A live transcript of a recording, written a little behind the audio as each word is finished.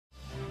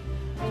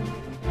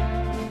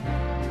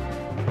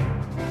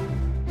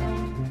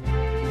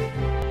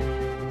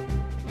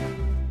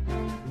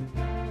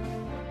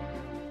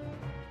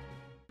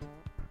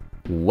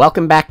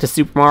Welcome back to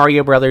Super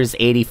Mario Bros.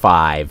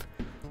 85.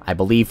 I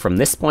believe from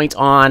this point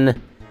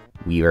on,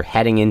 we are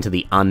heading into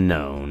the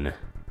unknown.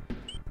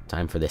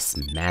 Time for this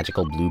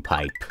magical blue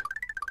pipe.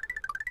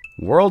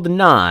 World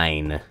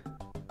 9.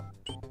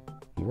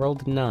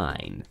 World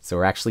 9. So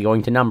we're actually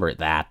going to number it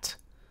that.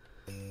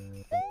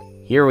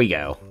 Here we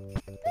go.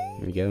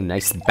 Here we go,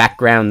 nice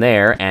background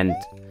there, and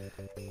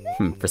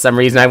for some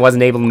reason I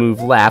wasn't able to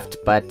move left,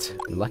 but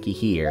we're lucky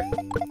here.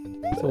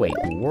 So wait,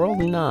 World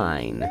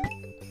 9.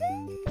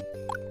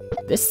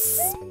 This...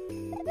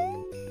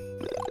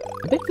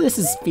 I think this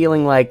is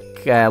feeling like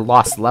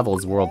Lost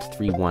Levels World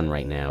 3-1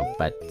 right now,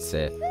 but this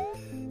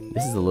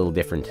is a little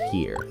different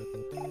here.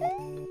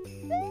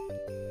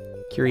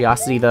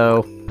 Curiosity,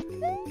 though,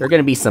 there are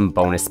going to be some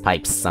bonus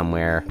pipes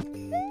somewhere.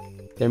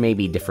 There may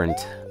be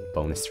different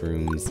bonus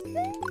rooms.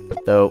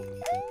 Though,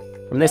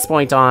 from this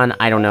point on,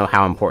 I don't know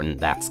how important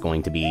that's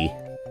going to be.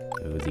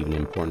 It was even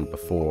important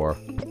before.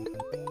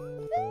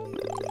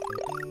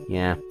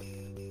 Yeah.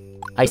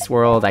 Ice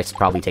World, I should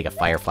probably take a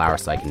fire flower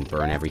so I can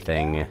burn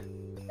everything.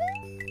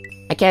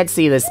 I can't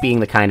see this being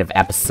the kind of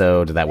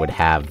episode that would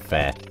have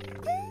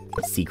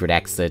secret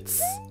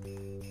exits.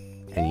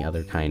 Any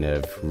other kind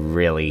of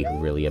really,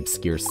 really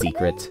obscure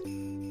secret.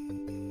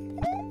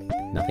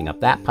 Nothing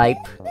up that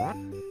pipe.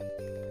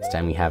 This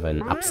time we have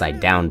an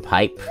upside-down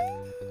pipe.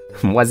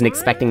 Wasn't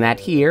expecting that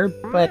here,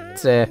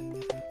 but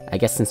I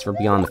guess since we're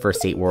beyond the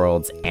first 8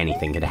 worlds,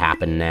 anything could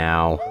happen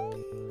now.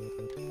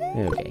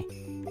 Okay.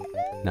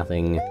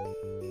 Nothing.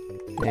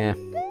 Eh.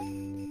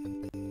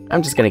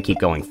 I'm just gonna keep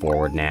going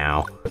forward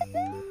now.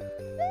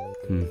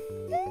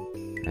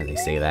 As I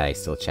say that, I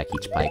still check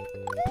each pipe.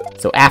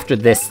 So after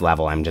this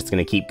level, I'm just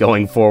gonna keep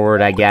going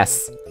forward, I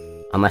guess.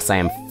 Unless I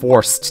am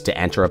forced to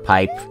enter a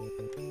pipe,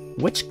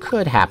 which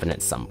could happen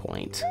at some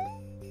point.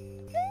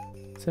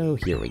 So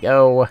here we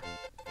go.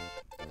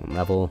 One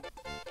level.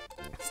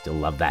 Still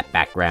love that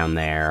background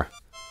there.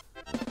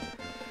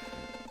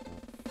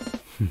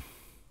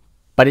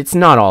 But it's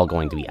not all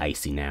going to be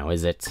icy now,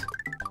 is it?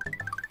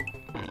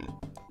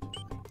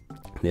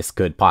 This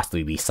could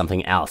possibly be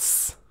something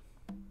else.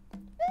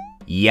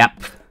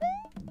 Yep.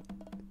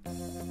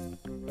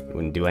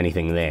 Wouldn't do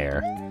anything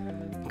there.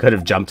 Could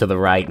have jumped to the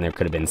right and there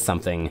could have been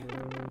something.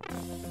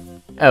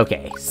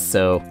 Okay,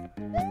 so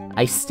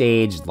ice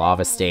stage,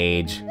 lava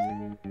stage.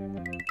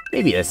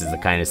 Maybe this is the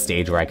kind of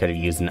stage where I could have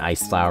used an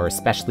ice flower,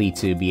 especially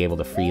to be able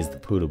to freeze the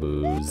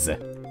Pootaboos.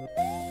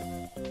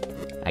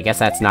 I guess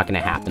that's not going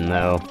to happen,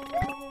 though.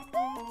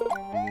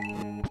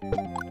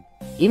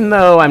 Even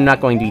though I'm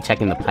not going to be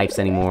checking the pipes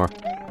anymore,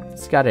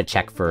 just gotta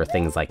check for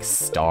things like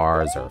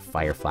stars or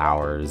fire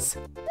flowers,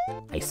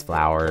 ice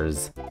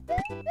flowers.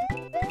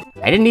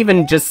 I didn't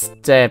even just,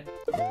 yeah,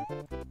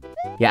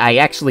 I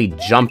actually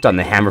jumped on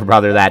the Hammer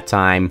Brother that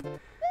time.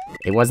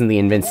 It wasn't the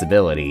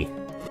invincibility.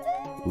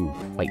 Ooh,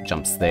 white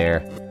jumps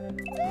there.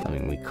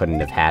 Something we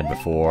couldn't have had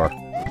before.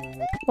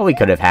 Well, we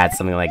could have had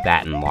something like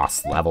that in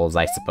Lost Levels,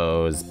 I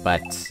suppose,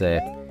 but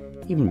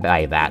even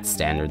by that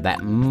standard,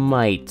 that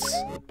might...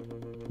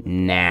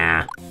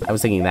 Nah, I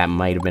was thinking that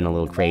might have been a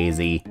little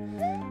crazy.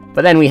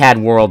 But then we had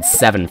World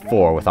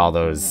 7-4 with all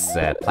those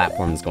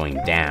platforms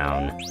going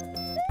down.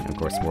 And of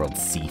course, World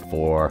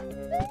C4.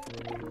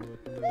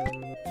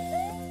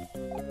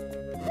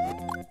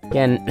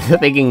 Again,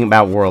 thinking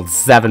about World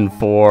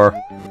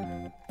 7-4,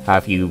 how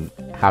if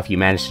you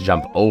managed to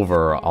jump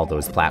over all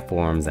those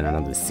platforms and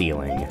onto the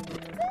ceiling.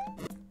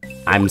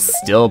 I'm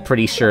still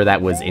pretty sure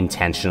that was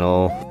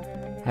intentional.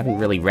 Haven't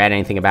really read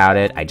anything about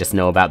it, I just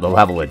know about the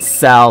level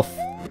itself.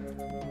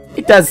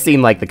 It does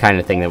seem like the kind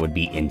of thing that would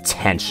be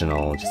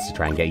intentional, just to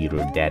try and get you to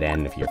a dead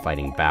end if you're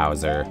fighting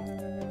Bowser.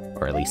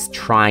 Or at least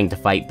trying to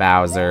fight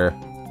Bowser.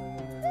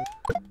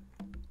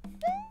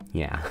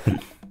 Yeah.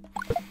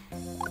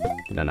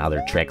 Done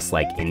other tricks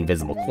like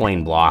invisible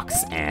coin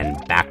blocks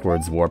and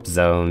backwards warp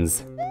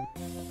zones.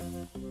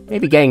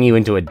 Maybe getting you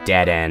into a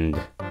dead end.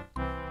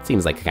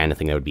 Seems like the kind of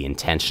thing that would be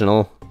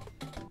intentional.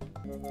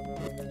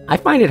 I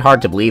find it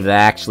hard to believe that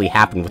actually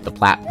happened with the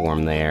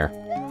platform there.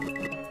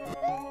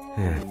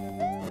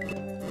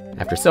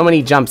 After so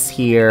many jumps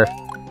here,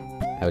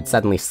 I would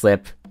suddenly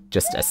slip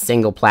just a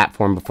single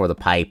platform before the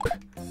pipe.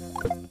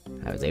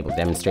 I was able to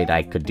demonstrate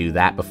I could do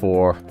that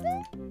before.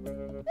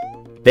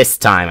 This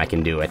time I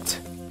can do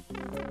it.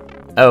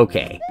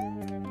 Okay.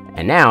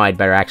 And now I'd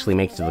better actually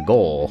make it to the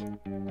goal.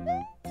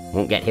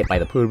 Won't get hit by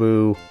the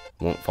Pootaboo,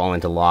 won't fall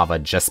into lava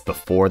just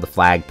before the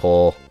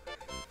flagpole.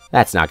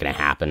 That's not gonna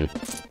happen.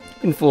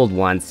 Been fooled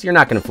once, you're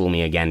not gonna fool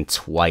me again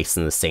twice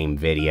in the same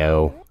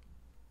video.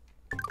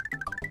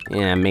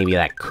 Yeah, maybe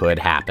that could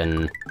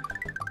happen,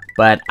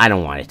 but I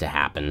don't want it to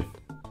happen.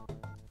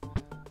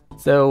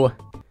 So,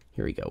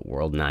 here we go,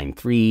 World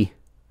 9-3.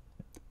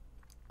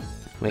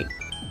 Wait.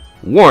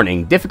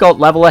 Warning, difficult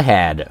level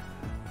ahead.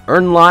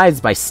 Earn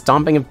lives by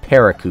stomping of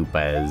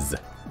Paracoopas.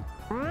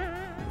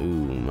 Ooh,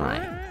 my.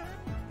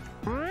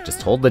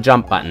 Just hold the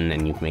jump button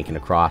and you can make it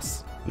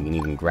across. You can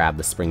even grab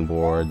the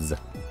springboards.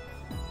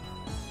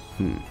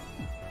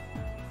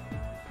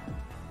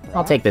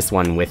 I'll take this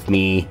one with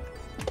me.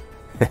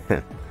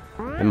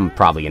 I'm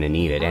probably gonna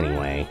need it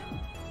anyway.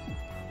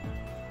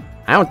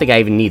 I don't think I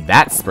even need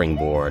that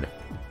springboard.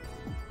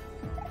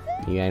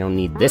 Yeah, I don't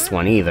need this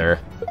one either.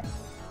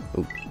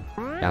 Ooh,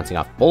 bouncing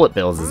off bullet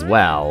bills as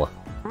well.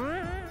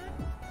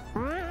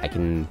 I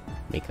can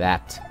make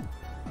that.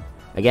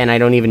 Again, I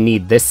don't even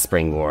need this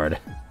springboard.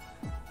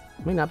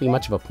 Might not be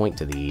much of a point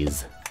to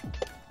these.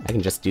 I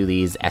can just do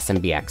these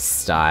SMBX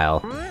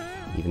style.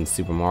 Even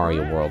Super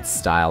Mario World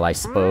style, I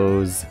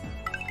suppose.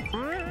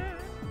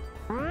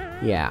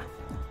 Yeah.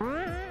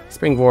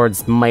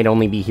 Springboards might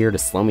only be here to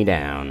slow me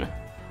down.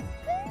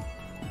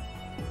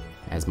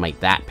 As might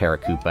that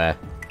Paracoopa.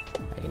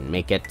 I can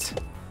make it.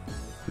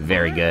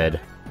 Very good.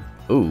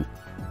 Ooh,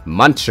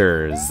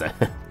 Munchers.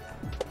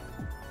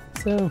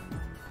 So,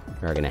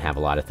 we're gonna have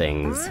a lot of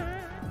things.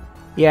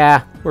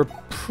 Yeah, we're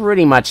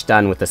pretty much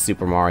done with the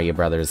Super Mario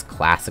Bros.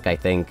 Classic, I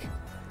think.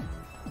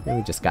 Then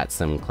we just got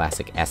some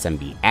classic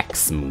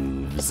SMBX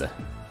moves.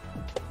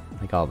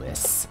 Like all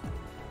this.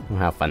 Oh,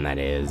 how fun that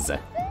is.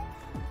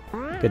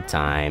 Good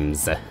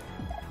times.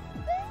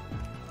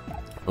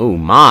 Oh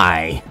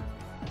my!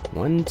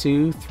 1,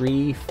 2,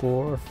 3,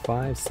 4,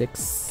 5, 6,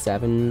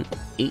 7,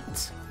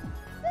 8.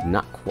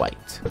 Not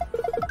quite.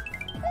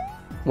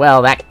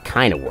 Well, that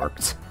kind of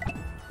worked.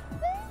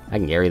 I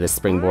can carry this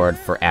springboard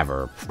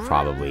forever,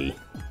 probably.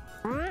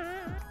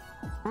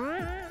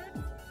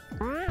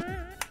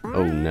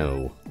 Oh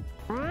no.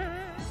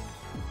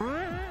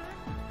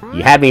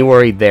 You had me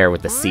worried there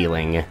with the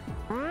ceiling.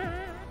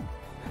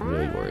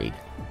 Really worried.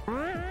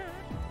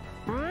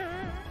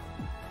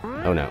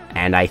 Oh no,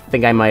 and I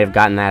think I might have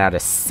gotten that out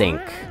of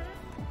sync.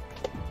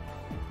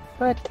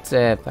 But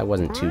that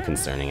wasn't too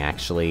concerning,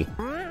 actually.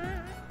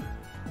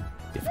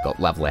 Difficult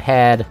level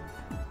ahead.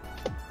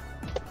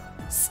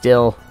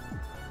 Still,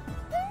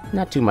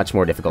 not too much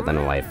more difficult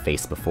than what I've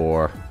faced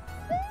before.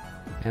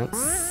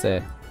 Bounce,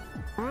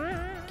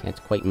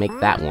 can't quite make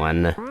that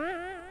one.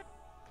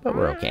 But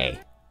we're okay.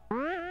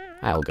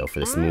 I'll go for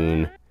this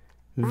moon.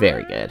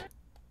 Very good.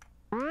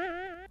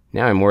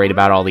 Now I'm worried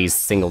about all these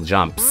single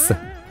jumps.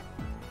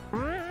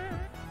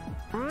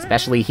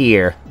 Especially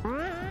here.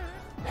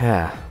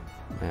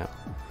 Well,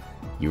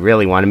 you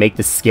really want to make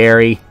this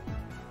scary?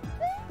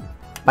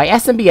 By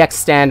SMBX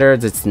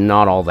standards, it's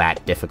not all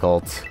that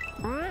difficult.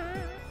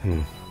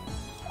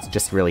 It's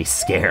just really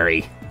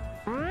scary.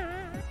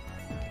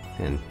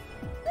 And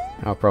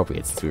how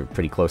appropriate, since we were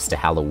pretty close to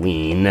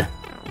Halloween.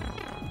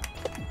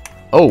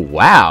 Oh,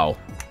 wow!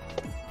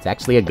 It's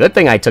actually a good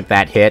thing I took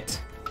that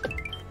hit.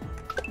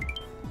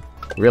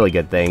 Really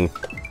good thing.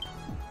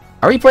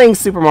 Are we playing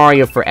Super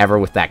Mario Forever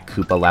with that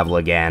Koopa level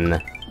again?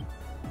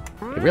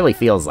 It really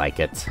feels like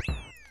it.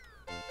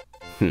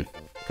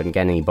 Couldn't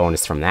get any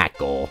bonus from that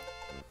goal.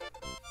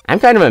 I'm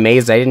kind of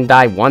amazed I didn't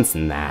die once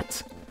in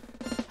that.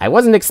 I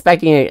wasn't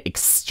expecting an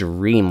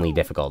extremely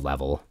difficult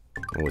level.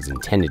 It was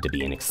intended to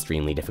be an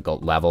extremely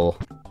difficult level.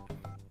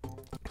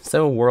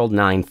 So, World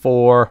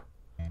 9-4.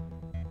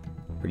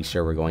 Pretty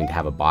sure we're going to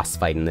have a boss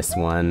fight in this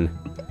one.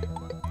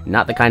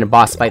 Not the kind of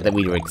boss fight that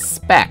we would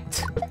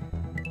expect.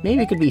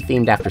 Maybe it could be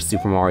themed after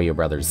Super Mario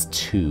Bros.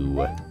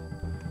 2.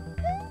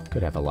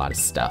 Could have a lot of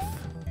stuff.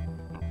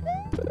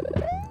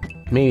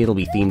 Maybe it'll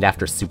be themed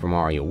after Super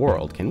Mario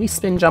World. Can we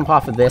spin jump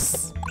off of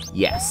this?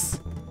 Yes.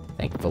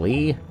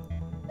 Thankfully.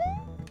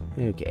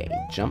 Okay,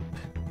 jump.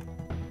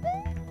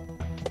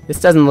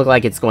 This doesn't look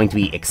like it's going to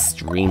be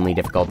extremely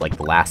difficult like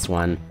the last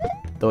one,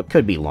 though it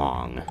could be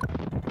long.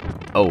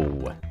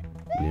 Oh.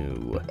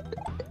 No.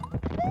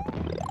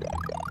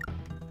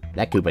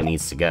 That Koopa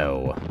needs to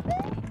go.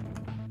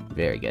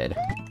 Very good.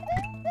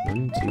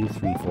 1, 2,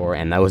 3, 4,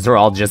 and those are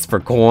all just for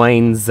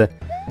coins.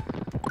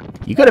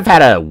 You could have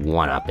had a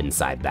 1-up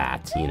inside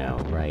that, you know,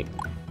 right?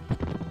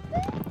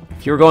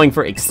 If you were going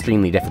for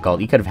extremely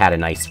difficult, you could have had a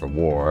nice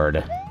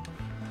reward.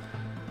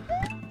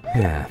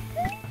 Yeah.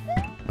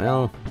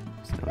 Well,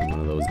 it's not one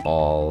of those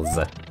balls.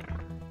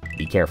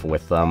 Be careful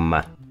with them.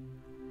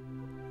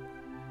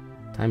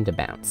 Time to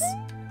bounce.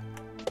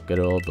 Good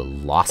old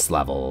Lost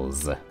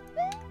Levels.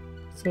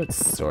 So it's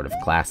sort of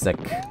classic.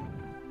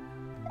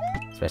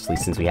 Especially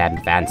since we had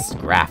advanced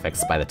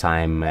graphics by the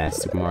time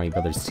Super Mario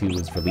Bros. 2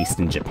 was released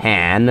in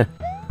Japan.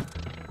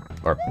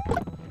 Or,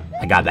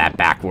 I got that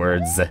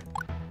backwards.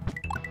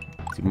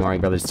 Super Mario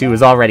Bros. 2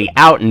 was already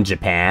out in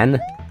Japan.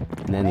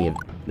 And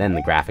then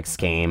the graphics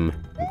came.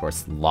 Of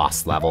course,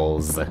 Lost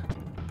Levels.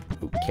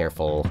 Ooh,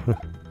 careful.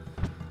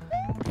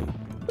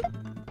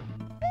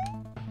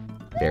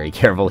 Very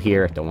careful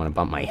here. Don't want to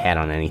bump my head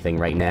on anything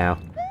right now.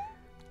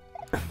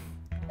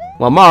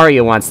 Well,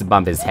 Mario wants to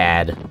bump his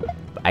head.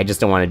 I just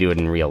don't want to do it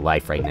in real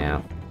life right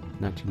now.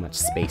 Not too much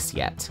space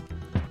yet.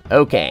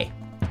 Okay.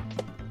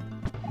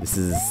 This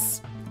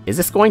is... Is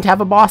this going to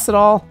have a boss at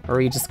all? Or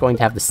are you just going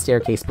to have the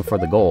staircase before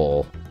the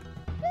goal?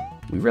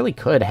 We really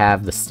could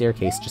have the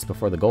staircase just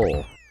before the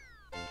goal.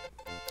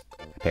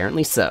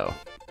 Apparently so.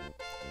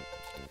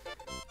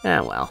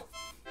 Ah, well.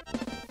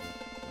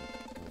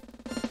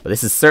 But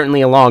this is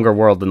certainly a longer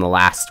world than the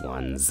last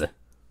ones.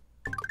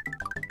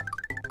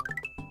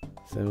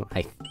 So,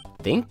 I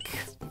think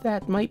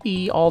that might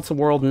be all to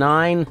World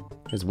 9.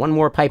 There's one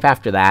more pipe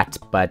after that,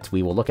 but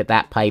we will look at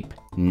that pipe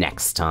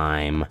next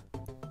time.